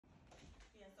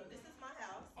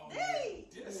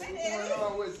What's going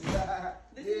on with you?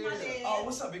 This is my dad. Oh,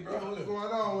 what's up, big bro? What's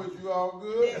going on with you? All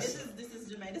good? Yeah, this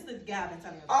is Jermaine. This is the guy I've been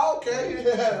telling you about. Oh, okay,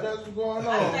 yeah, that's what's going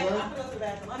on, I'll man. go to the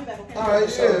bathroom. I'll be back, okay? All right,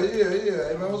 yeah.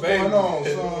 Hey, man, what's going on,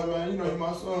 son, man? You know you're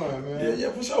my son, man. Yeah,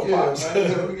 for sure, Yeah, Pops.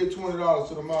 man. Let me get $20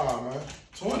 to the mom, man.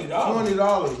 $20?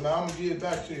 $20, man. I'm gonna give it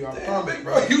back to you. I Damn, promise, big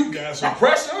bro, you got some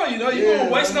pressure on you, know? You Yeah,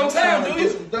 don't waste no man, time, I'm do trying to you?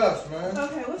 get some dust, man.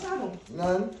 Okay, what's wrong?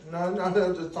 Nothing.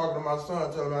 I'm just talking to my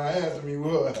son, telling him how handsome he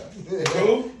was.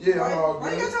 Who? Yeah, I'm all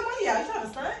Why you good. got your money out? You trying to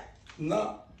stunt?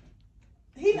 Nah.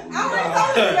 I already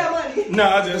told him you got money.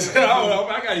 Nah, I just, I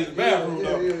gotta use the bathroom,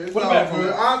 though. It's What the all bathroom?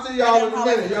 good. I'll see y'all in a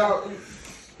minute, y'all.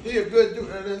 He a good dude.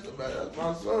 That's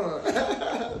my son.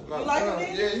 That's my You like son.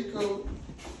 him, Yeah, he cool.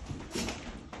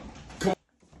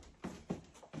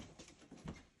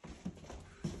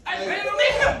 Hey, man,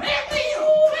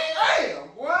 damn,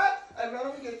 what? Hey, man,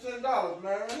 let me get $10,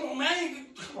 man. come on, man.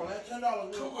 Come on, man, $10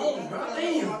 real Come quick, on, man. bro.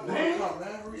 Damn, man. Come on,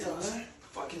 man. Hurry up, man.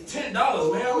 Fucking $10,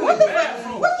 man. We in the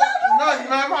bathroom. Nothing,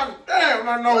 man. Damn,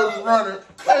 my nose is running.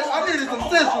 Hey, I needed some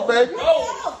tissue, baby.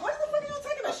 Oh. What the fuck are you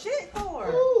taking a shit for?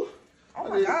 Ooh. Oh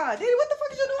my God, Diddy, what the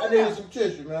fuck is you I doing needed now? some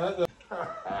tissue, man.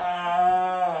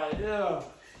 Yeah.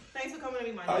 Thanks for coming to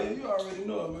me, my Oh, nigga. yeah, you already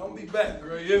know it, man. I'm gonna be back,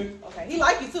 girl. Yeah. Okay, he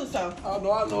like you too, so. I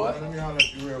know it. Let me holler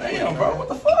at you real quick, Damn, man. bro, what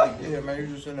the fuck? Yeah, man, you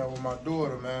just sitting there with my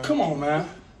daughter, man. Come on, man.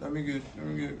 Let me get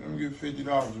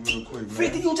 $50 real quick, man.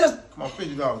 50, you just, Come on,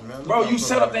 $50, man. bro, you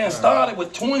set up there and started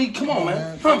with 20. Come on,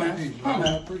 man. Huh, man. Huh, I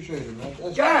man. appreciate it, man.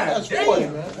 God That's damn. 40,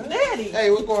 man. Daddy.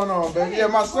 Hey, what's going on, baby? Yeah,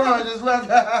 my son just left.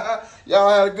 Y'all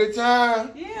had a good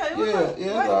time? Yeah, it was Yeah,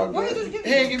 it's all why you good. just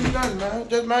He ain't give me nothing, man.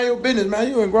 Just mind your business, man.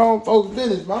 You in grown folks'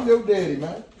 business. I'm your daddy,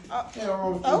 man. Uh, Yeah,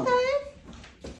 wrong with you. Okay.